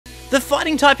The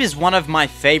fighting type is one of my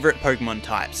favorite Pokemon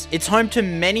types. It's home to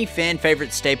many fan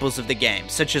favorite staples of the game,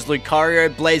 such as Lucario,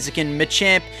 Blaziken,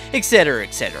 Machamp, etc,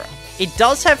 etc. It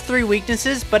does have 3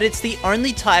 weaknesses, but it's the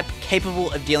only type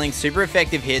capable of dealing super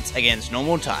effective hits against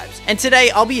normal types. And today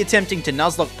I'll be attempting to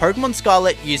Nuzlocke Pokemon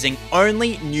Scarlet using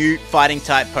only new fighting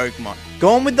type Pokemon.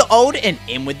 Gone with the old and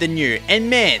in with the new, and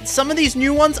man, some of these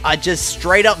new ones are just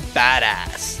straight up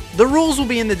badass. The rules will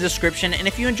be in the description, and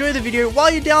if you enjoy the video while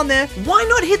you're down there, why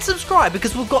not hit subscribe,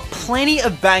 because we've got plenty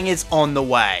of bangers on the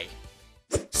way.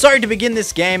 So to begin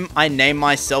this game, I named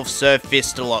myself Sir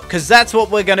Fist a lot, because that's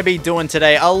what we're going to be doing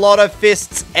today, a lot of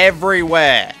fists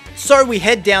everywhere. So we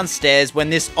head downstairs when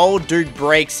this old dude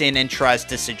breaks in and tries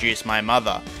to seduce my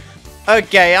mother.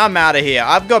 Okay, I'm out of here.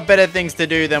 I've got better things to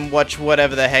do than watch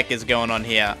whatever the heck is going on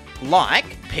here.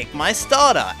 Like, pick my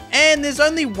starter. And there's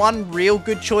only one real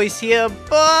good choice here,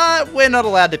 but we're not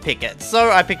allowed to pick it. So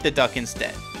I picked the duck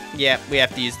instead. Yeah, we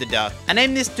have to use the duck. I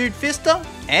named this dude Fister,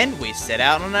 and we set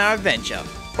out on our adventure.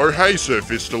 Oh hey Sir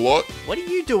Fistalot. What are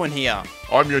you doing here?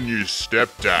 I'm your new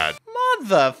stepdad.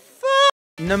 Motherfucker.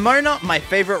 Nemona, my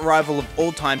favorite rival of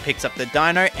all time, picks up the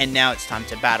dino, and now it's time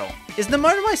to battle. Is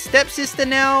Nemona my stepsister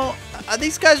now? Are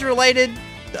these guys related?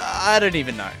 I don't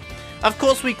even know. Of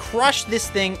course, we crushed this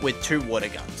thing with 2 water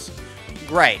guns.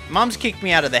 Great, Mum's kicked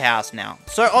me out of the house now,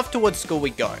 so off towards school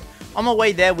we go. On my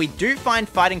way there, we do find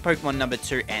fighting Pokemon number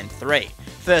 2 and 3.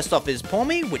 First off is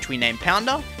Pawmi, which we named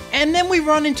Pounder, and then we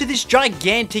run into this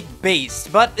gigantic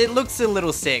beast, but it looks a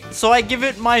little sick, so I give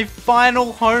it my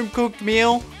final home-cooked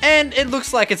meal, and it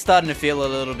looks like it's starting to feel a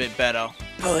little bit better.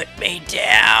 Put me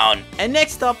down! And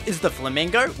next up is the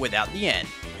Flamingo without the N,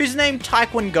 who's named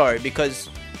Taekwondo because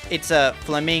it's a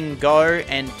flamingo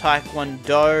and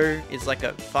Taekwondo is like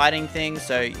a fighting thing,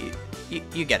 so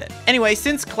you get it. Anyway,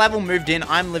 since Clavel moved in,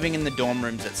 I'm living in the dorm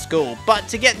rooms at school, but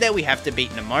to get there we have to beat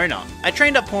Nemona. I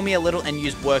trained up Pawmi a little and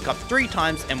used work up 3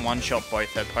 times and one-shot both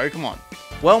her Pokemon.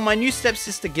 Well, my new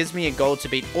stepsister gives me a goal to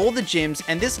beat all the gyms,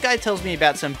 and this guy tells me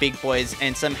about some big boys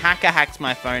and some hacker hacks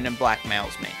my phone and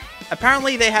blackmails me.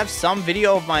 Apparently they have some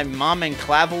video of my mum and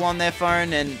Clavel on their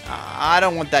phone, and I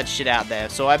don't want that shit out there,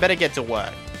 so I better get to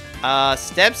work.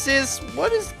 Stepsis,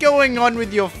 what is going on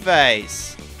with your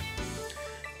face?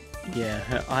 Yeah,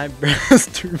 her eyebrows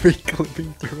do be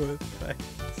clipping through her face.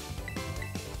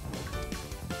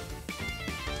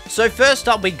 So first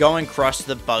up, we go and cross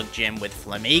the bug gym with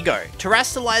Flamigo,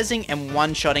 terastallizing and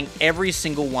one-shotting every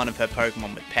single one of her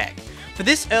Pokemon with Peck. For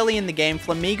this early in the game,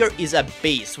 Flamigo is a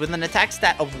beast with an attack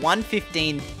stat of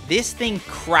 115. This thing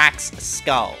cracks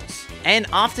skulls. And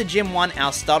after Gym 1,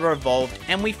 our starter evolved,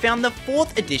 and we found the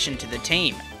 4th addition to the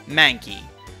team, Mankey.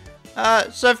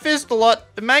 So Fistalot,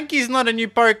 Mankey's not a new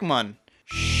Pokemon.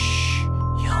 Shh,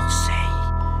 you'll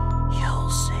see. You'll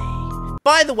see.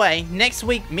 By the way, next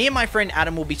week, me and my friend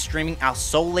Adam will be streaming our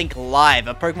Soul Link live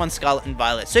of Pokemon Scarlet and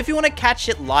Violet. So if you want to catch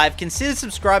it live, consider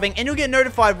subscribing and you'll get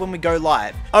notified when we go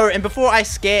live. Oh, and before I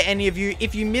scare any of you,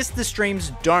 if you missed the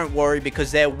streams, don't worry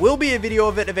because there will be a video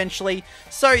of it eventually,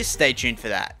 so stay tuned for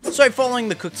that. So following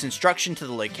the cook's instruction to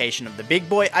the location of the big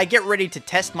boy, I get ready to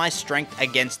test my strength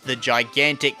against the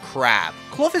gigantic crab.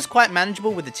 Cloth is quite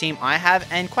manageable with the team I have,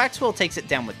 and Quaxwell takes it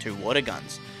down with 2 water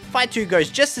guns. Fight 2 goes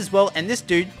just as well, and this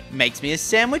dude makes me a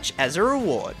sandwich as a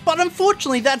reward. But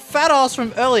unfortunately, that fat ass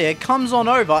from earlier comes on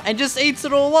over and just eats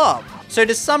it all up. So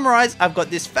to summarize, I've got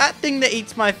this fat thing that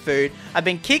eats my food, I've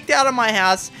been kicked out of my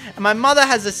house, and my mother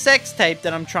has a sex tape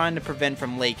that I'm trying to prevent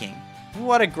from leaking.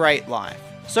 What a great life.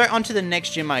 So on to the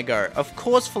next gym I go. Of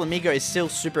course, Flamigo is still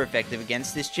super effective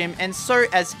against this gym, and so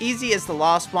as easy as the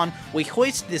last one, we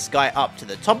hoist this guy up to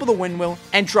the top of the windmill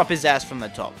and drop his ass from the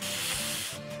top.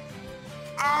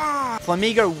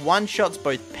 Flamigo one-shots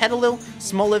both Petalil,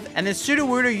 Smoliv, and then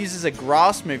Sudowoodo uses a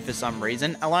grass move for some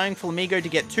reason, allowing Flamigo to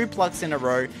get 2 plucks in a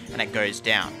row, and it goes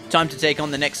down. Time to take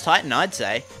on the next Titan, I'd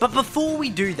say. But before we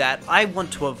do that, I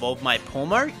want to evolve my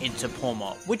Pawmo into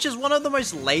Pawmo, which is one of the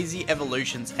most lazy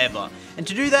evolutions ever. And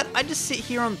to do that, I just sit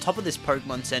here on top of this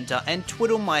Pokemon Center and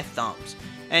twiddle my thumbs,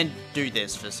 and do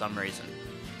this for some reason.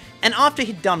 And after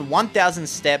he'd done 1,000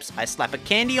 steps, I slap a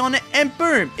candy on it, and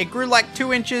boom, it grew like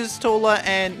 2 inches taller,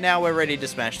 and now we're ready to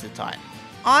smash the Titan.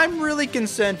 I'm really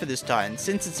concerned for this Titan,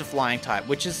 since it's a flying type,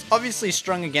 which is obviously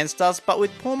strong against us, but with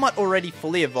Pawmot already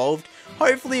fully evolved,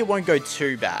 hopefully it won't go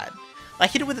too bad. I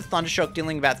hit it with a Thundershock,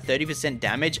 dealing about 30%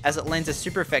 damage as it lands a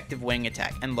super effective wing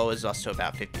attack and lowers us to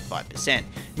about 55%,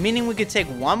 meaning we could take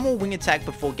 1 more wing attack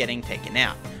before getting taken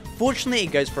out. Fortunately,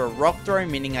 it goes for a rock throw,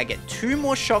 meaning I get 2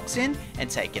 more shocks in and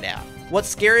take it out. What's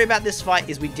scary about this fight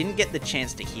is we didn't get the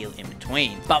chance to heal in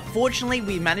between, but fortunately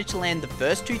we managed to land the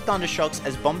first 2 Thundershocks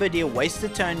as Bombardier wastes a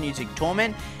turn using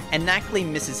Torment and Nacli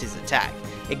misses his attack.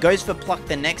 It goes for Pluck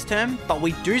the next turn, but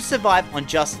we do survive on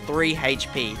just 3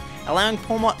 HP, allowing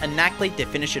Pawmot and Knackley to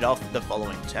finish it off the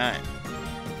following turn.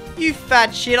 You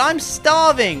fat shit, I'm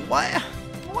starving! Why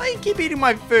you keep eating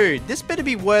my food? This better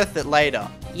be worth it later.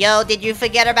 Yo, did you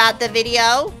forget about the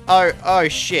video? Oh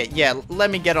shit, yeah, let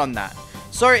me get on that.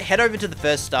 So, head over to the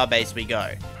first starbase we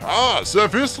go. Ah,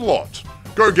 Surfacelot.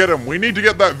 Go get him, we need to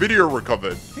get that video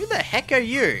recovered. Who the heck are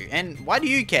you? And why do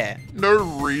you care? No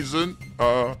reason.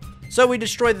 So we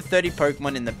destroy the 30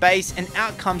 Pokemon in the base, and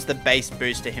out comes the base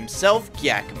booster himself,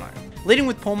 Giacomo. Leading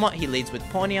with Pawmot, he leads with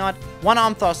Pawniard, one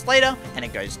arm thrust later, and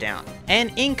it goes down.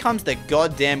 And in comes the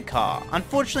goddamn car.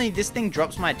 Unfortunately, this thing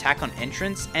drops my attack on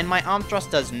entrance, and my arm thrust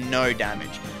does no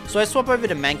damage. So I swap over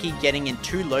to Mankey, getting in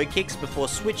 2 low kicks before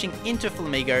switching into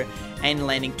Flamigo and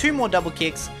landing 2 more double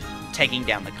kicks, taking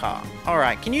down the car.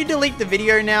 Alright, can you delete the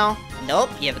video now?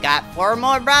 Nope, you've got 4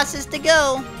 more bosses to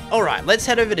go. Alright, let's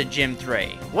head over to Gym 3.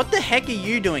 What the heck are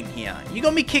you doing here? You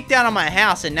got me kicked out of my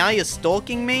house and now you're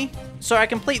stalking me? So I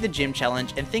complete the gym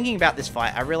challenge, and thinking about this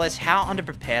fight, I realize how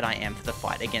underprepared I am for the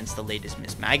fight against the leader's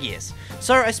Miss Magius.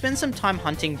 So I spend some time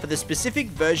hunting for the specific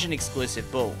version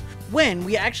exclusive bull, when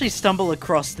we actually stumble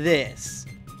across this.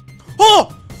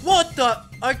 Oh! What the?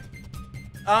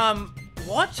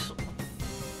 What?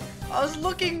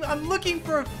 I'm looking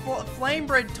for a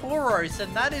flame-bred Tauros,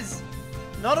 and that is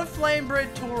not a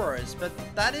flame-bred Tauros, but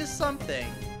that is something.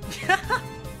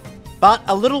 But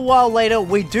a little while later,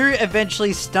 we do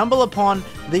eventually stumble upon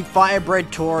the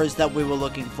fire-bred Tauros that we were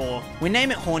looking for. We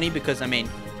name it Horny because, I mean,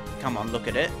 come on, look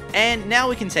at it. And now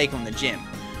we can take on the gym.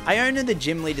 Iona, the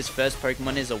gym leader's first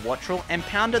Pokemon, is a Wattrel, and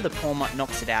Pounder the Pawmot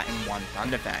knocks it out in 1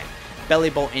 Thunderfang.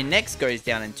 Bellybolt in next goes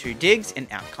down in 2 digs, and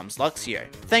out comes Luxio.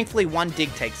 Thankfully, 1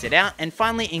 dig takes it out, and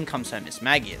finally in comes her Miss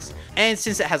Magius. And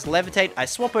since it has Levitate, I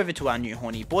swap over to our new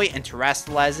Horny Boy and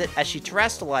Terrastalize it, as she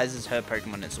Terrastalizes her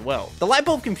Pokemon as well. The Light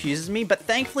Bulb confuses me, but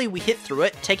thankfully we hit through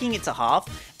it, taking it to half,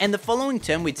 and the following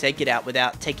turn we take it out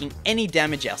without taking any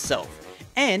damage ourselves.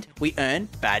 And we earn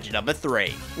badge number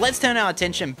 3. Let's turn our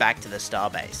attention back to the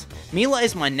starbase. Mila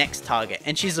is my next target,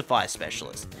 and she's a fire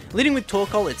specialist. Leading with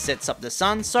Torkoal, it sets up the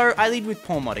sun, so I lead with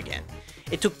Pawmot again.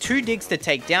 It took 2 digs to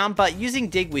take down, but using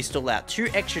dig we stall out 2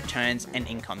 extra turns and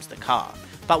in comes the car.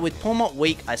 But with Pawmot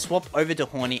weak, I swap over to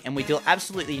Horny and we deal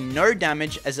absolutely no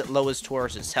damage as it lowers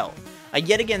Taurus's health. I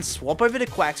yet again swap over to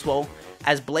Quaxwell,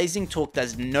 as Blazing Talk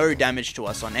does no damage to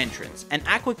us on entrance, and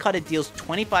Aqua Cutter deals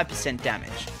 25%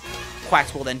 damage.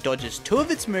 Quaxwell then dodges 2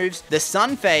 of its moves, the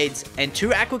sun fades, and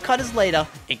 2 Aqua Cutters later,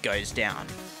 it goes down.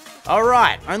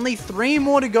 Alright, only 3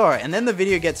 more to go, and then the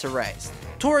video gets erased.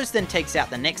 Tauros then takes out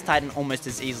the next Titan almost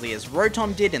as easily as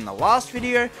Rotom did in the last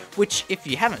video, which if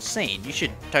you haven't seen, you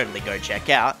should totally go check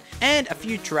out, and a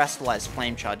few Terrastalized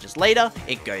Flame Charges later,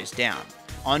 it goes down.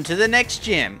 On to the next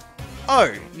gym.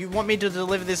 Oh, you want me to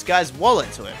deliver this guy's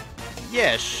wallet to him?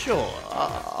 Yeah, sure,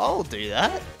 I'll do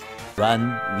that.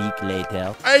 1 week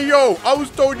later. Hey yo, I was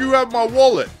told you had my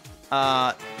wallet.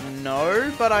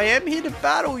 No, but I am here to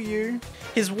battle you.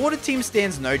 His water team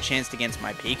stands no chance against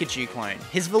my Pikachu clone.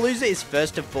 His Veluza is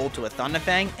first to fall to a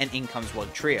Thunderfang, and in comes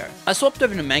Wugtrio. I swapped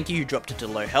over to Mankey, who dropped it to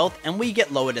low health, and we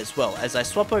get lowered as well, as I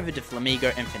swap over to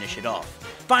Flamigo and finish it off.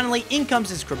 Finally, in comes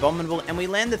his Crabominable, and we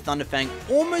land the Thunderfang,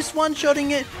 almost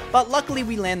one-shotting it, but luckily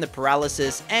we land the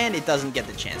Paralysis, and it doesn't get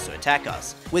the chance to attack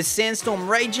us. With Sandstorm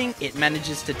raging, it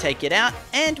manages to take it out,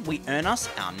 and we earn us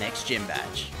our next gym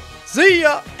badge. See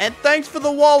ya! And thanks for the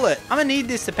wallet! I'm gonna need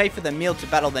this to pay for the meal to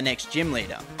battle the next gym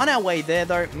leader. On our way there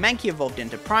though, Mankey evolved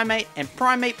into Primate, and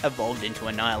Primate evolved into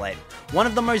Annihilate. One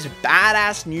of the most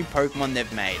badass new Pokemon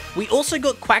they've made. We also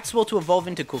got Quaxwell to evolve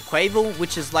into Quaquaval,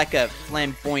 which is like a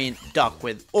flamboyant duck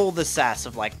with all the sass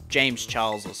of like James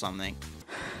Charles or something.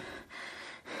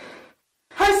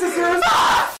 Hi sisters!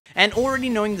 And already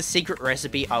knowing the secret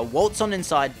recipe, I waltz on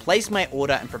inside, place my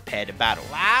order, and prepare to battle.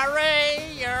 Larry,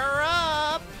 you're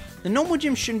up! The normal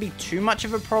gym shouldn't be too much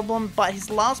of a problem, but his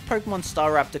last Pokemon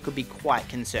Staraptor could be quite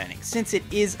concerning, since it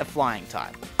is a flying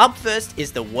type. Up first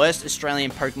is the worst Australian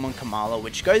Pokemon Kamala,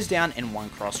 which goes down in 1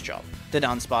 cross chop. The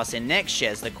Dunsparce in next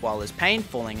shares the Koala's pain,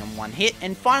 falling in 1 hit,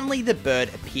 and finally the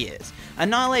bird appears.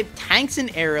 Annihilate tanks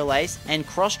an Aerial Ace, and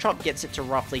cross chop gets it to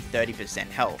roughly 30%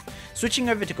 health. Switching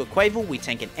over to Quaquaval, we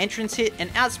tank an entrance hit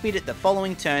and outspeed it the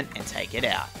following turn and take it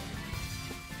out.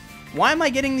 Why am I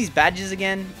getting these badges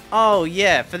again? Oh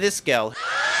yeah, for this girl.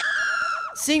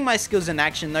 Seeing my skills in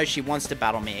action though, she wants to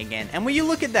battle me again, and will you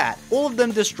look at that, all of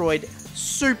them destroyed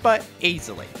super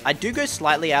easily. I do go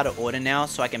slightly out of order now,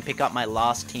 so I can pick up my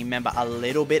last team member a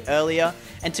little bit earlier,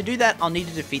 and to do that I'll need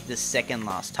to defeat the second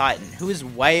last Titan, who is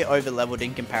way over leveled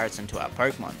in comparison to our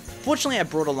Pokemon. Fortunately, I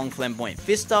brought along Flamboyant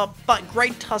Fister, but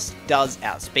Great Tusk does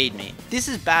outspeed me. This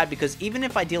is bad because even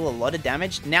if I deal a lot of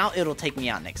damage, now it'll take me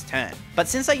out next turn. But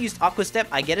since I used Aqua Step,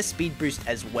 I get a speed boost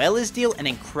as well as deal an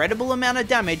incredible amount of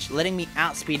damage, letting me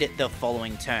outspeed it the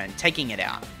following turn, taking it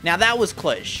out. Now that was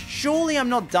close. Surely I'm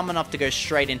not dumb enough to go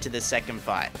straight into the second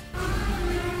fight.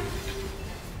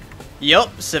 Yup,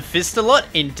 Sophistalot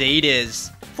indeed is.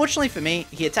 Fortunately for me,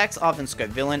 he attacks Arvenscope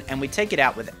Villain and we take it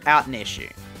out without an issue.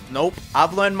 Nope,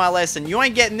 I've learned my lesson. You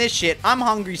ain't getting this shit. I'm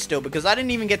hungry still because I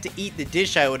didn't even get to eat the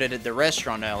dish I ordered at the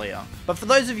restaurant earlier. But for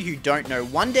those of you who don't know,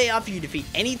 one day after you defeat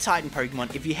any Titan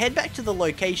Pokemon, if you head back to the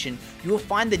location, you will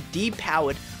find the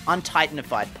depowered,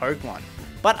 untitanified Pokemon.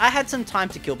 But I had some time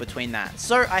to kill between that,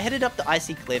 so I headed up the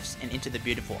icy cliffs and into the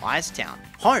beautiful Ice Town,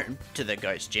 home to the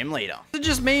Ghost Gym Leader. Is it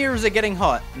just me or is it getting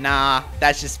hot? Nah,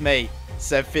 that's just me.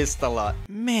 Sophistalot.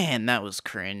 Man, that was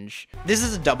cringe. This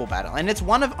is a double battle, and it's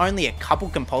one of only a couple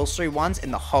compulsory ones in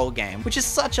the whole game, which is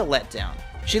such a letdown.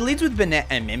 She leads with Banette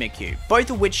and Mimikyu, both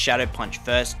of which Shadow Punch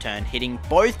first turn, hitting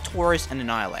both Tauros and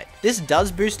Annihilate. This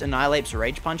does boost Annihilate's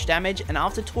Rage Punch damage, and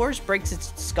after Tauros breaks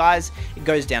its disguise, it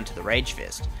goes down to the Rage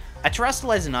Fist. I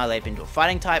terrestrialize Annihilate into a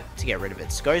fighting type to get rid of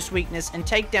its ghost weakness and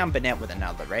take down Banette with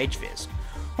another Rage Fist.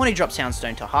 Horny drops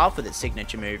Houndstone to half with its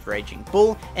signature move Raging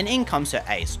Bull, and in comes her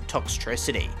ace,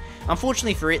 Toxtricity.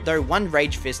 Unfortunately for it though, one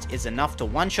Rage Fist is enough to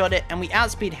one-shot it and we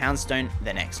outspeed Houndstone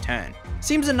the next turn.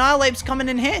 Seems Annihilate's coming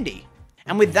in handy.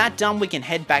 And with that done, we can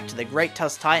head back to the Great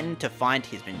Tusk Titan to find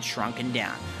he's been shrunken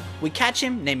down. We catch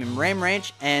him, name him Ram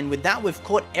Ranch, and with that we've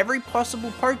caught every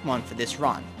possible Pokemon for this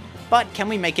run. But can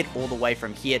we make it all the way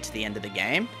from here to the end of the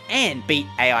game? And beat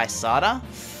AI Sada?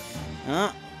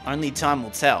 Only time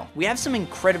will tell. We have some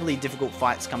incredibly difficult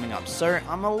fights coming up, so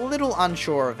I'm a little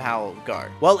unsure of how it'll go.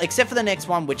 Well, except for the next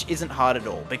one, which isn't hard at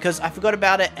all, because I forgot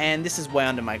about it and this is way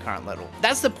under my current level.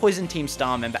 That's the Poison Team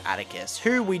star member Atticus,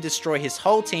 who we destroy his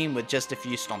whole team with just a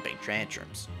few stomping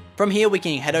tantrums. From here we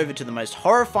can head over to the most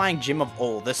horrifying gym of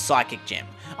all, the Psychic Gym.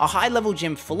 A high level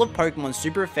gym full of Pokemon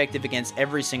super effective against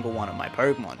every single one of my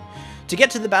Pokemon. To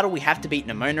get to the battle we have to beat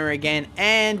Nemona again,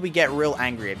 and we get real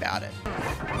angry about it.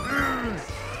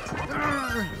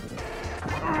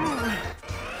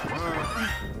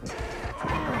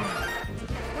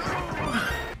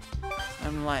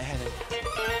 I'm lightheaded.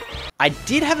 I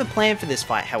did have a plan for this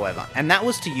fight, however, and that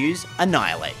was to use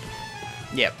Annihilate.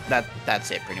 Yep,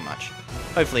 that's it pretty much.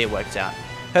 Hopefully it works out.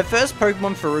 Her first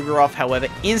Pokemon, Farugoroth, however,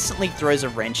 instantly throws a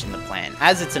wrench in the plan,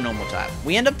 as it's a normal type.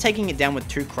 We end up taking it down with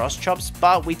 2 Cross Chops,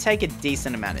 but we take a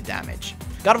decent amount of damage.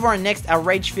 Gardevoir next, our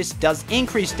Rage Fist does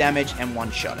increase damage and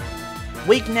one-shot it.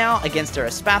 Weak now, against her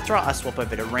Espathra, I swap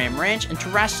over to Ram Ranch and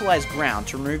Terrestrialize Ground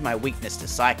to remove my weakness to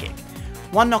Psychic.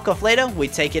 One knockoff later, we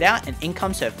take it out and in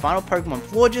comes her final Pokemon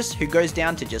Florges, who goes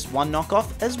down to just 1 knockoff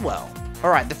as well.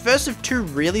 Alright, the first of 2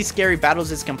 really scary battles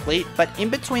is complete, but in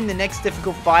between the next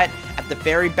difficult fight at the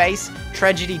fairy base,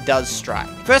 tragedy does strike.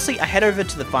 Firstly, I head over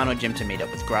to the final gym to meet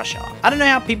up with Grusha. I don't know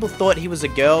how people thought he was a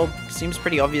girl, seems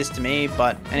pretty obvious to me,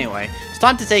 but anyway, it's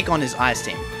time to take on his Ice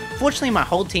team. Fortunately, my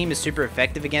whole team is super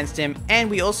effective against him, and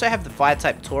we also have the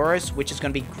Fire-type Tauros, which is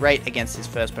going to be great against his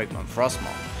first Pokemon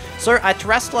Frostmoth. So I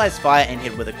Terrestrialize Fire and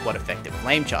hit with a quad effective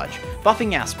Flame Charge,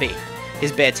 buffing our speed.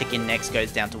 His Beartikin next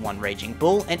goes down to 1 Raging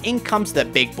Bull, and in comes the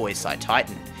big boy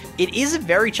Titan. It is a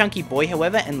very chunky boy,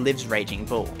 however, and lives Raging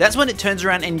Bull. That's when it turns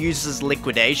around and uses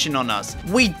Liquidation on us.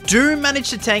 We do manage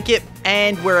to tank it,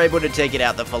 and we're able to take it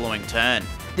out the following turn.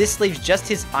 This leaves just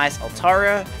his Ice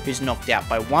Altaria, who's knocked out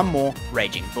by 1 more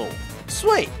Raging Bull.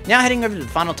 Sweet! Now heading over to the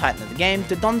final Titan of the game,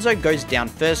 Dodonzo goes down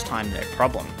first time no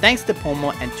problem, thanks to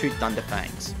Pawmot and 2 Thunder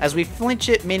Fangs, as we flinch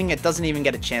it, meaning it doesn't even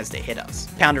get a chance to hit us.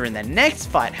 Pounder in the next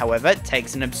fight, however,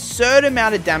 takes an absurd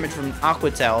amount of damage from an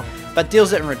Aqua Tail, but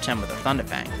deals it in return with a Thunder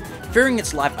Fang. Fearing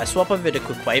its life, I swap over to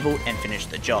Quaquaval and finish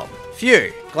the job.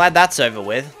 Phew, glad that's over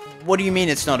with. What do you mean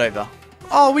it's not over?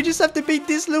 Oh, we just have to beat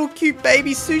this little cute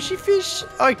baby sushi fish?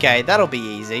 Okay, that'll be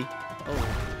easy.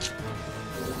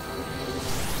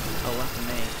 Oh, lucky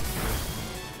me.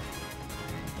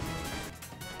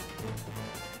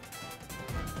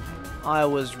 I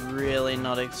was really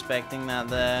not expecting that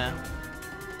there.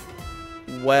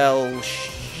 Well,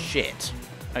 shit.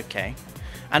 Okay.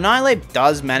 Annihilate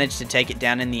does manage to take it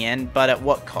down in the end, but at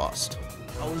what cost?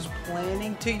 I was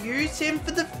planning to use him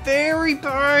for the fairy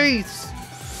base!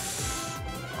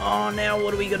 Oh, now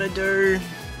what are we gonna do?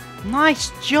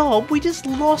 Nice job, we just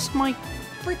lost my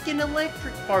freaking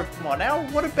electric Pokemon. Now,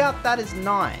 what about that is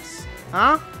nice?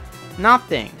 Huh?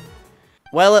 Nothing.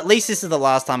 Well, at least this is the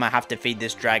last time I have to feed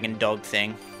this dragon dog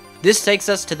thing. This takes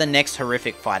us to the next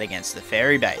horrific fight against the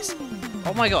fairy base.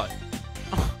 Oh my god.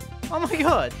 Oh my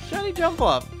god, shiny jump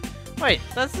off. Wait,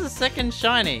 that's the second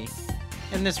shiny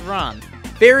in this run.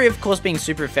 Fairy of course being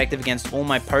super effective against all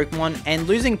my Pokemon, and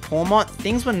losing Pawmot,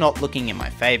 things were not looking in my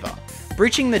favour.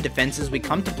 Breaching the defenses, we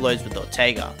come to blows with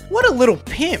Ortega. What a little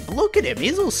pimp, look at him,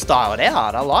 he's all styled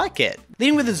out, I like it.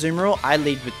 Leading with Azumarill, I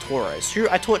lead with Tauros, who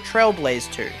I taught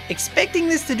Trailblaze to. Expecting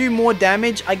this to do more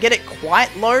damage, I get it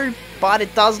quite low, but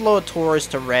it does lower Tauros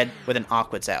to red with an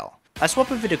Aqua Tail. I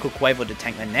swap over to Quaquaval to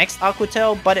tank the next Aqua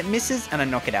Tail, but it misses and I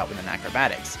knock it out with an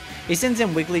Acrobatics. He sends in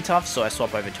Wigglytuff, so I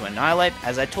swap over to Annihilate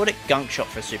as I taught it Gunk Shot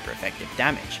for super effective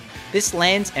damage. This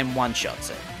lands and one-shots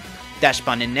it. Dash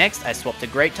Bun in next, I swap to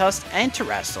Great Tusk and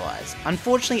Terastallize.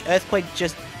 Unfortunately, Earthquake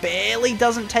just barely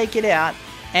doesn't take it out,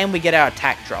 and we get our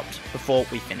attack dropped before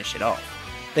we finish it off.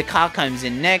 The car comes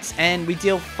in next, and we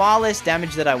deal far less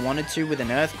damage than I wanted to with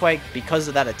an Earthquake because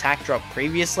of that attack drop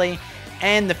previously,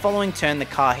 and the following turn the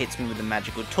car hits me with a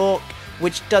Magical Torque,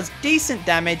 which does decent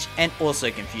damage and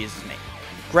also confuses me.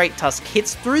 Great Tusk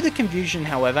hits through the confusion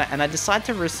however, and I decide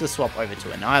to risk the swap over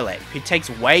to Annihilate, who takes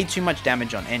way too much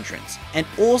damage on entrance, and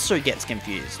also gets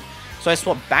confused. So I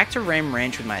swap back to Ram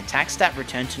Ranch with my attack stat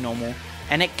returned to normal,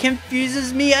 and it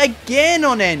confuses me again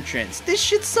on entrance. This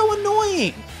shit's so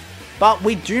annoying! But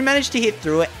we do manage to hit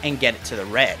through it and get it to the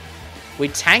red. We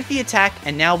tank the attack,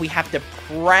 and now we have to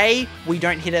pray we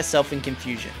don't hit ourselves in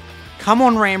confusion. Come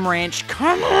on Ram Ranch,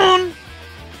 come on!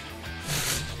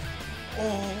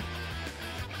 Oh.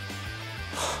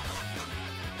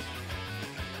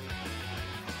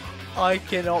 I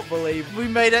cannot believe we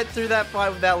made it through that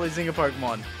fight without losing a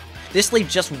Pokemon. This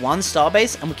leaves just one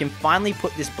Starbase and we can finally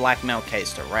put this blackmail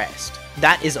case to rest.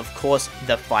 That is of course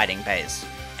the fighting base.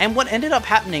 And what ended up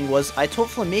happening was I taught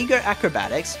Flamigo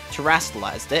Acrobatics,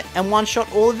 Terastallized it, and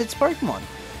one-shot all of its Pokemon.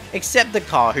 Except the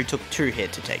car who took 2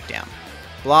 hit to take down.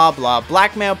 Blah blah,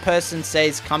 blackmail person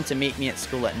says come to meet me at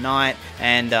school at night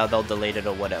and they'll delete it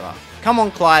or whatever. Come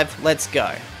on Clive, let's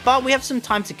go. But we have some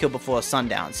time to kill before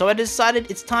sundown, so I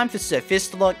decided it's time for Sir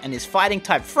Fistlock and his fighting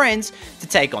type friends to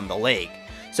take on the league.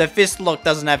 Sir Fistlock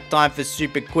doesn't have time for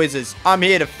stupid quizzes, I'm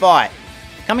here to fight.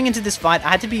 Coming into this fight, I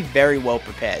had to be very well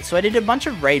prepared, so I did a bunch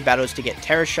of raid battles to get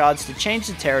Terra Shards to change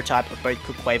the Terra type of both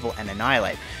Quaquaval and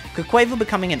Annihilate. Quaquaval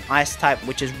becoming an Ice type,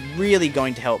 which is really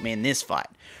going to help me in this fight.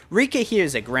 Rika here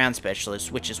is a ground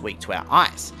specialist, which is weak to our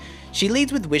Ice. She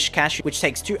leads with Wishcash, which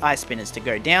takes 2 Ice Spinners to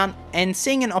go down, and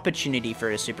seeing an opportunity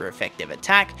for a super effective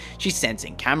attack, she sends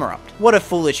in Camerupt. What a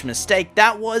foolish mistake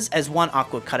that was, as one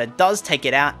Aqua Cutter does take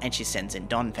it out and she sends in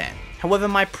Donphan. However,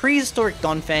 my prehistoric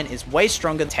Donphan is way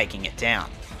stronger taking it down.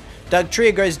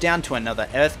 Dugtrio goes down to another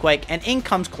Earthquake, and in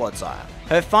comes Clodsire.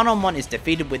 Her Funnelmon is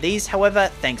defeated with ease, however,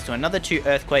 thanks to another 2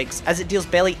 Earthquakes, as it deals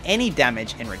barely any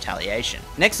damage in retaliation.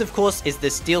 Next of course is the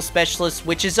Steel Specialist,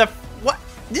 which is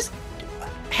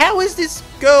how is this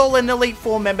girl an Elite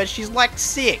 4 member? She's like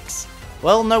 6.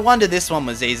 Well, no wonder this one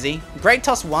was easy. Great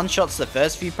Tusk one-shots the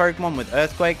first few Pokemon with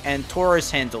Earthquake, and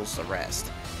Tauros handles the rest.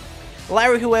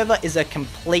 Larry, however, is a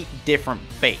complete different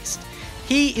beast.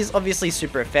 He is obviously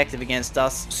super effective against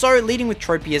us, so leading with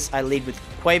Tropius, I lead with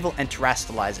Quavel and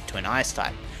Terastallize it to an Ice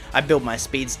type. I build my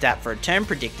speed stat for a turn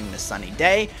predicting the sunny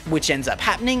day, which ends up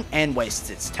happening and wastes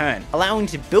its turn, allowing me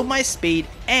to build my speed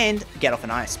and get off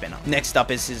an Ice Spinner. Next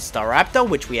up is his Staraptor,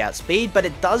 which we outspeed, but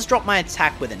it does drop my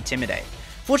attack with Intimidate.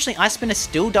 Fortunately, Ice Spinner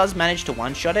still does manage to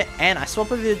one-shot it, and I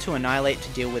swap over to Annihilate to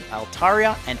deal with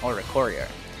Altaria and Oricorio.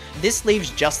 This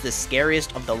leaves just the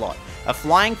scariest of the lot, a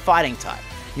flying fighting type.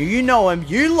 You know him,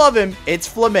 you love him, it's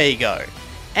Flamigo.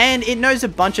 And it knows a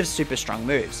bunch of super strong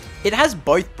moves. It has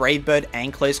both Brave Bird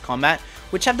and Close Combat,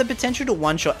 which have the potential to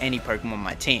one-shot any Pokemon on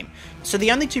my team. So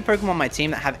the only 2 Pokemon on my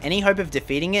team that have any hope of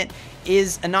defeating it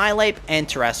is Annihilate and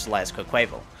Terastallize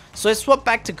Quaquaval. So I swap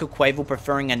back to Quaquaval,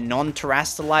 preferring a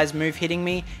non-Terastallize move hitting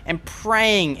me and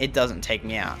praying it doesn't take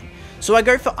me out. So I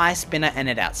go for Ice Spinner and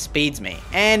it outspeeds me,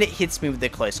 and it hits me with the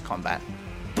Close Combat.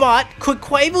 But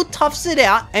Quaquaval toughs it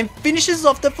out and finishes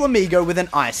off the Flamigo with an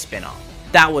Ice Spinner.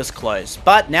 That was close,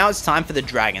 but now it's time for the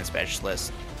Dragon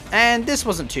Specialist. And this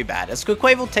wasn't too bad, as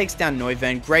Quaquaval takes down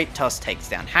Noivern, Great Tusk takes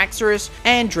down Haxorus,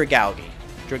 and Dragalge.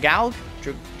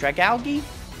 Dragalge?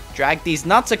 Drag these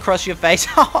nuts across your face.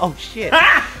 Oh shit.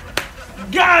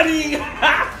 Got him!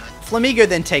 Flamigo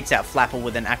then takes out Flapple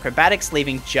with an Acrobatics,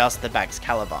 leaving just the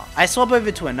Baxcalibur. I swap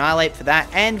over to Annihilate for that,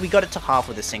 and we got it to half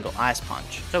with a single Ice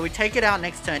Punch. So we take it out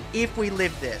next turn if we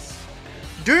live this.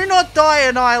 Do not die,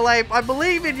 Annihilate! I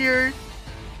believe in you!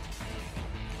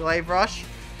 Glaive Rush.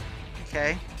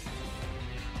 Okay.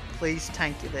 Please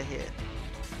tank the hit.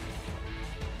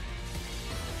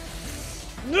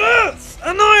 Yes!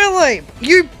 Annihilate!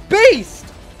 You beast!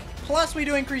 Plus we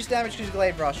do increased damage to his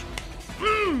Glaive Rush.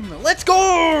 Let's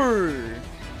go!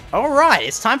 Alright,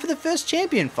 it's time for the first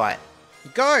champion fight.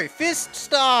 Go, Fist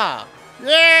Star!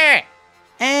 Yeah!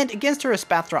 And against her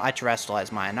Espathra, I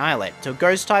terrestrialize my Annihilate to a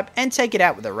Ghost type and take it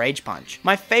out with a Rage Punch.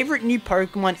 My favorite new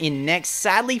Pokemon in next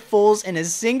sadly falls in a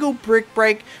single Brick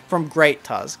Break from Great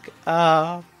Tusk.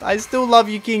 I still love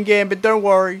you, King Gambit, don't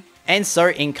worry. And so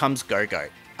in comes Go-Go.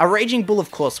 A Raging Bull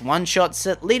of course one-shots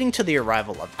it, leading to the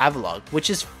arrival of Avalugg, which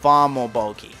is far more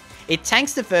bulky. It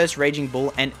tanks the first Raging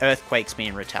Bull and Earthquakes me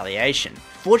in retaliation.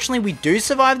 Fortunately, we do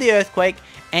survive the Earthquake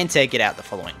and take it out the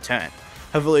following turn.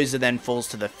 Haveluza then falls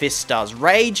to the Fist Star's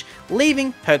Rage,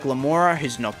 leaving Herclamora,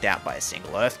 who's knocked out by a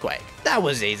single Earthquake. That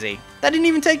was easy. That didn't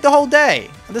even take the whole day.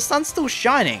 The sun's still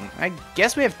shining. I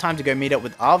guess we have time to go meet up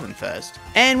with Arvin first.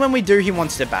 And when we do, he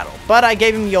wants to battle, but I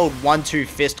gave him the old 1-2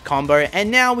 fist combo,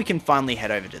 and now we can finally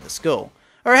head over to the school.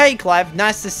 Oh hey Clive,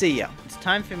 nice to see ya. It's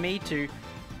time for me to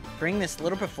bring this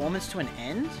little performance to an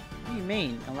end? What do you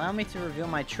mean? Allow me to reveal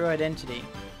my true identity.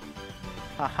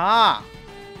 Haha.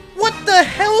 What the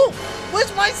hell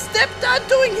was my stepdad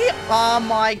doing here? Oh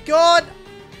my god.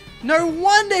 No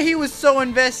wonder he was so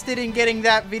invested in getting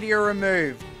that video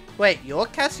removed. Wait, you're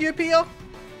Cassiopeia?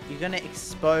 You're gonna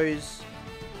expose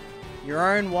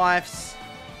your own wife's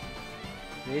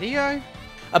video?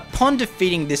 Upon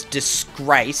defeating this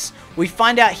disgrace, we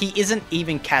find out he isn't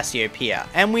even Cassiopeia,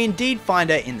 and we indeed find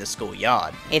her in the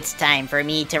schoolyard. It's time for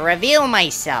me to reveal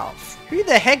myself. Who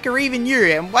the heck are even you,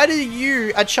 and why do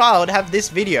you, a child, have this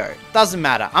video? Doesn't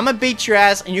matter, I'ma beat your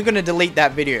ass and you're gonna delete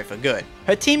that video for good.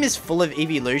 Her team is full of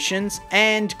evolutions,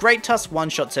 and Great Tusk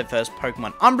one-shots her first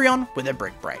Pokemon Umbreon with a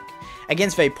Brick Break.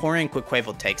 Against Vaporeon,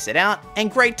 Quaquaval takes it out,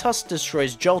 and Great Tusk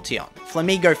destroys Jolteon.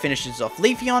 Flamigo finishes off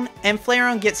Leafeon, and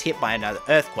Flareon gets hit by another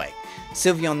Earthquake.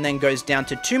 Sylveon then goes down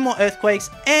to 2 more Earthquakes,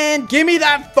 and give me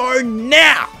that phone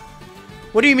now!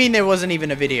 What do you mean there wasn't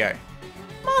even a video?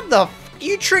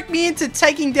 You tricked me into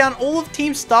taking down all of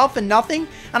Team Star for nothing,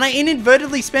 and I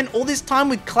inadvertently spent all this time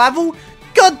with Clavel?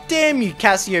 God damn you,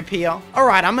 Cassiopeia.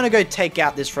 Alright, I'm gonna go take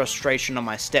out this frustration on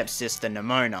my stepsister,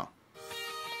 Nemona.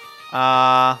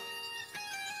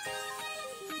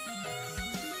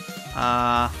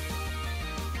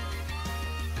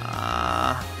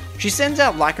 She sends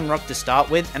out Lycanroc to start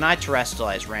with, and I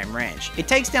terrestrialize Ram Ranch. It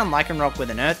takes down Lycanroc with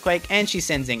an Earthquake, and she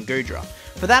sends in Goodra.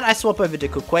 For that, I swap over to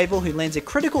Quaquaval, who lands a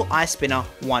critical Ice Spinner,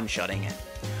 one-shotting it.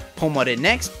 Pulmodid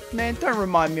next. Man, don't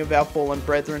remind me of our fallen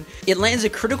brethren. It lands a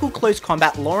critical close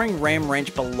combat, lowering Ram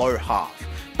Ranch below half.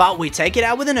 But we take it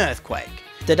out with an Earthquake.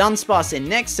 The Dunsparce in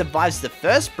next survives the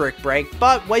first Brick Break,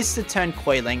 but wastes a turn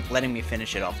coiling, letting me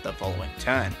finish it off the following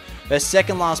turn. Her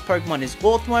second last Pokemon is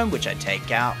Orthworm, which I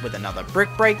take out with another Brick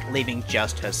Break, leaving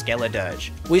just her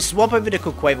Skeledirge. We swap over to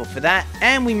Quaquaval for that,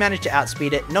 and we manage to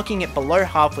outspeed it, knocking it below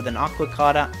half with an Aqua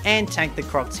Carta, and tank the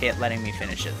Croc's hit, letting me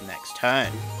finish it the next turn.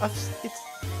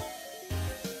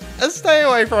 Stay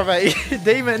away from me,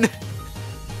 demon!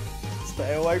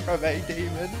 Stay away from me,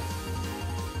 demon.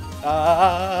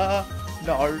 No.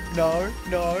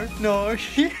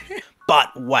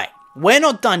 But wait, we're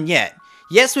not done yet.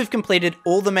 Yes, we've completed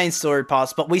all the main story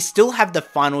paths, but we still have the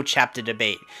final chapter to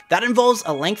beat. That involves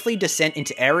a lengthy descent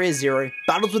into Area Zero,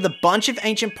 battles with a bunch of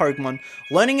ancient Pokemon,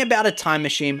 learning about a time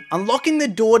machine, unlocking the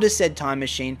door to said time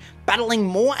machine, battling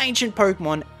more ancient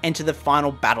Pokemon, and to the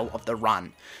final battle of the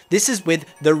run. This is with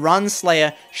the Run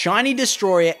Slayer, Shiny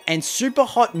Destroyer, and Super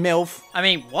Hot MILF. I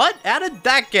mean, what? How did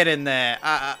that get in there?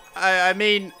 I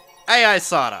mean, AI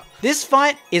Sada. This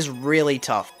fight is really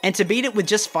tough, and to beat it with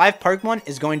just 5 Pokemon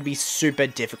is going to be super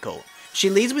difficult. She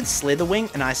leads with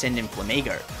Slitherwing, and I send in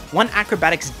Flamigo. One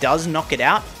Acrobatics does knock it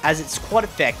out, as it's quite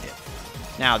effective.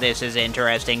 Now this is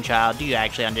interesting, child. Do you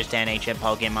actually understand ancient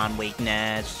Pokemon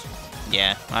weakness?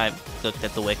 Yeah, I looked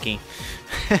at the wiki.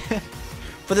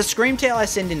 For the Screamtail, I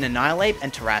send in Annihilate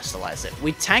and terrestrialize it.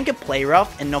 We tank a Play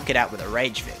Rough and knock it out with a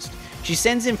Rage Fist. She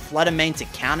sends in Fluttermane to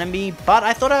counter me, but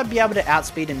I thought I'd be able to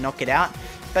outspeed and knock it out,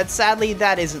 but sadly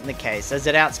that isn't the case, as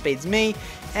it outspeeds me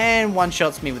and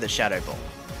one-shots me with a Shadow Ball.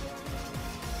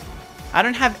 I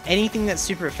don't have anything that's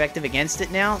super effective against it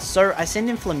now, so I send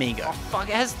in Flamigo. Oh fuck,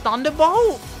 it has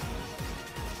Thunderbolt!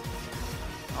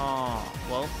 Oh,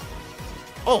 well.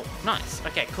 Oh, nice.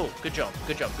 Okay, cool. Good job.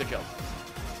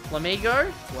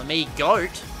 Flamigo?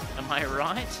 Flamigoat? Am I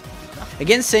right?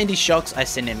 Against Sandy Shocks, I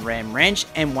send in Ram Ranch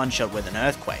and one-shot with an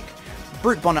Earthquake.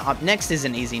 Brute Bonnet up next is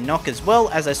an easy knock as well,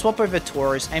 as I swap over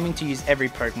Tauros, aiming to use every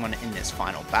Pokemon in this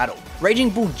final battle. Raging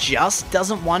Bull just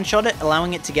doesn't one-shot it,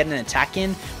 allowing it to get an attack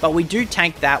in, but we do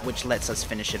tank that, which lets us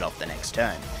finish it off the next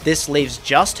turn. This leaves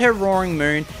just her Roaring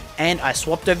Moon, and I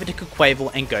swapped over to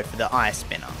Quaquaval and go for the Ice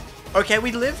Spinner. Okay,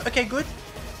 we live. Okay, good.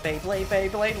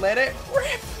 Beyblade, let it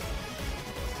rip.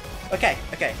 Okay.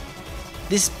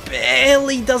 This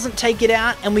barely doesn't take it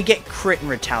out, and we get crit in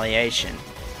retaliation.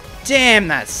 Damn,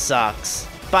 that sucks.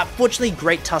 But fortunately,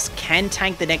 Great Tusk can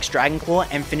tank the next Dragon Claw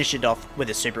and finish it off with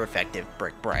a super effective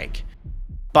Brick Break.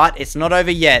 But it's not over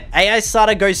yet. AI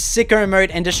Starter goes sicko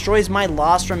mode and destroys my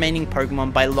last remaining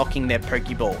Pokemon by locking their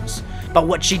Pokeballs. But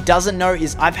what she doesn't know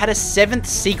is I've had a 7th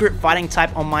secret fighting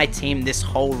type on my team this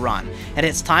whole run, and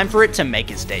it's time for it to make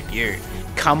its debut.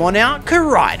 Come on out,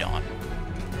 Koraidon!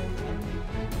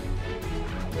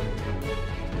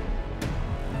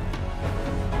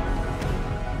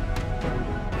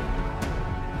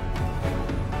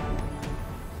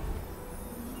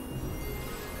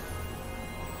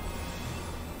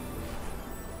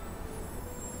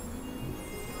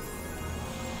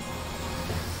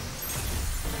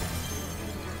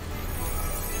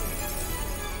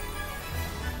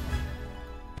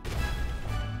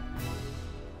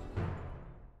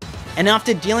 And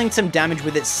after dealing some damage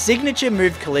with its signature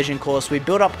move Collision Course, we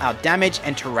build up our damage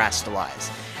and Terrastalize.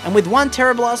 And with one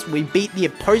Terra Blast, we beat the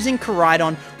opposing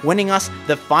Koraidon, winning us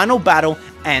the final battle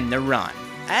and the run.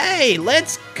 Hey,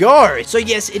 let's go! So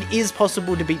yes, it is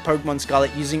possible to beat Pokemon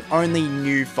Scarlet using only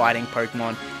new fighting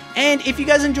Pokemon. And if you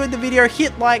guys enjoyed the video,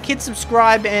 hit like, hit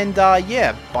subscribe, and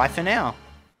yeah, bye for now.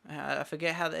 I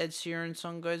forget how the Ed Sheeran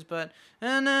song goes, but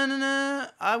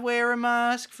I wear a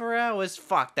mask for hours.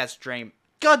 Fuck, that's Dream.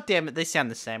 God damn it, they sound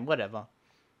the same, whatever.